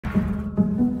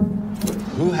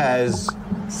Who has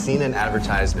seen an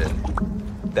advertisement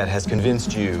that has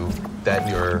convinced you that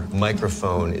your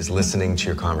microphone is listening to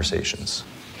your conversations?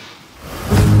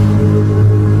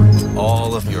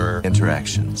 All of your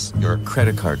interactions, your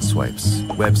credit card swipes,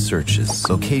 web searches,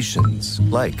 locations,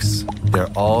 likes, they're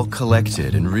all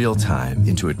collected in real time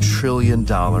into a $1 trillion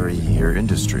a year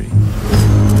industry.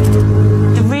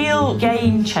 The real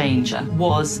game changer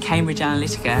was Cambridge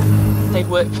Analytica. They'd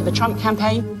worked for the Trump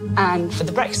campaign and for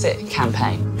the Brexit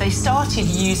campaign. They started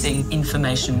using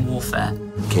information warfare.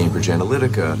 Cambridge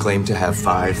Analytica claimed to have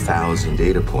 5,000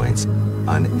 data points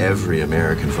on every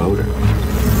American voter.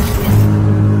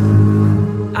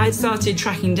 I started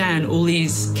tracking down all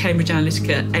these Cambridge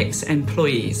Analytica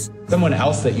ex-employees. Someone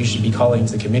else that you should be calling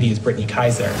to the committee is Brittany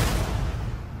Kaiser.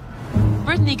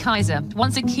 Brittany Kaiser,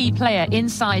 once a key player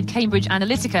inside Cambridge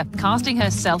Analytica, casting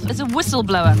herself as a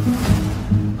whistleblower.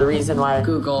 The reason why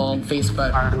Google and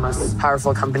Facebook are the most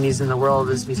powerful companies in the world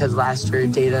is because last year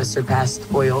data surpassed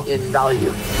oil in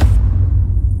value.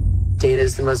 Data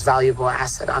is the most valuable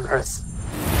asset on Earth.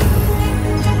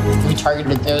 We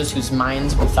targeted those whose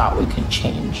minds we thought we could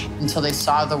change until they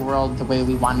saw the world the way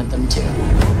we wanted them to.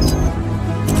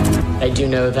 I do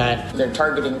know that their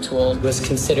targeting tool was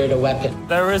considered a weapon.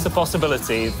 There is a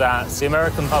possibility that the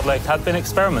American public had been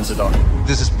experimented on.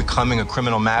 This is becoming a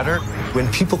criminal matter.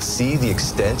 When people see the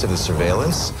extent of the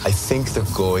surveillance, I think they're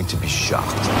going to be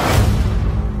shocked.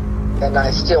 And I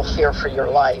still fear for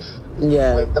your life.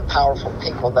 Yeah. With the powerful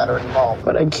people that are involved.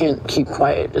 But I can't keep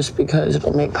quiet just because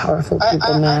it'll make powerful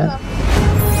people mad.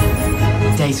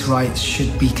 Data rights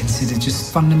should be considered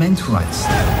just fundamental rights.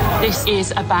 This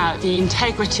is about the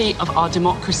integrity of our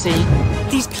democracy.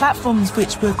 These platforms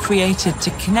which were created to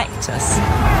connect us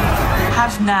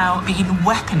have now been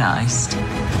weaponized.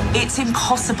 It's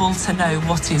impossible to know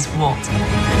what is what,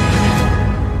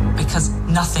 because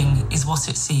nothing is what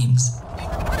it seems.